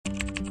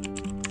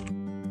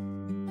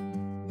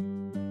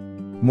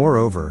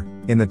Moreover,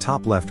 in the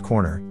top left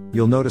corner,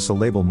 you'll notice a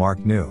label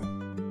marked New.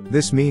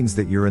 This means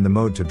that you're in the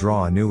mode to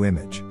draw a new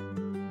image.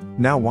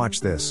 Now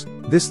watch this.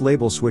 This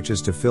label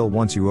switches to fill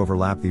once you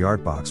overlap the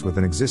art box with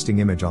an existing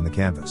image on the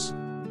canvas.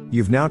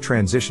 You've now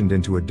transitioned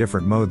into a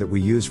different mode that we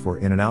use for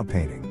in and out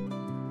painting.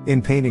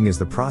 Inpainting is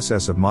the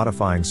process of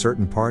modifying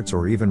certain parts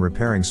or even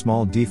repairing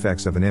small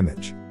defects of an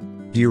image.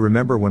 Do you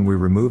remember when we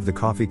removed the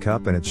coffee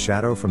cup and its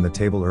shadow from the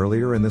table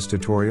earlier in this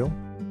tutorial?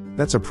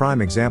 That's a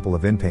prime example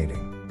of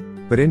inpainting.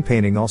 But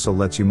inpainting also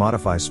lets you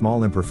modify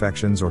small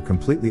imperfections or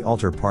completely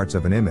alter parts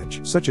of an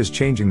image, such as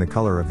changing the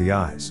color of the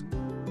eyes.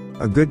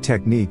 A good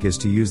technique is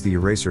to use the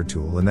eraser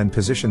tool and then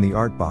position the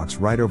art box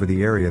right over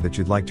the area that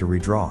you'd like to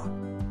redraw.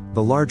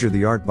 The larger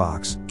the art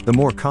box, the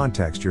more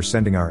context you're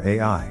sending our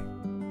AI.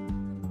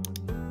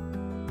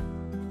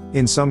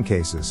 In some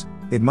cases,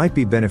 it might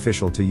be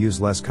beneficial to use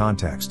less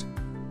context,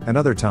 and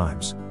other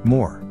times,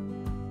 more.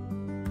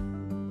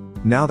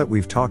 Now that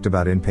we've talked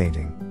about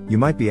inpainting, you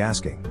might be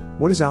asking,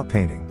 what is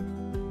outpainting?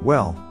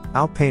 Well,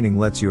 outpainting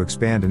lets you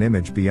expand an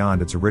image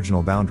beyond its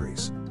original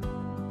boundaries.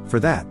 For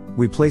that,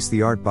 we place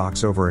the art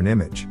box over an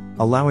image,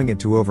 allowing it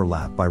to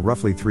overlap by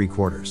roughly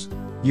 3/4.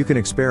 You can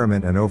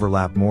experiment and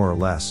overlap more or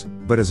less,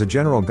 but as a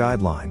general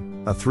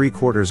guideline, a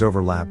 3/4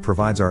 overlap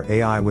provides our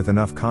AI with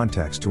enough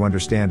context to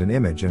understand an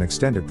image and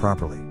extend it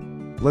properly.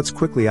 Let's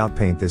quickly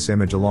outpaint this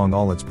image along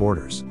all its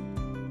borders.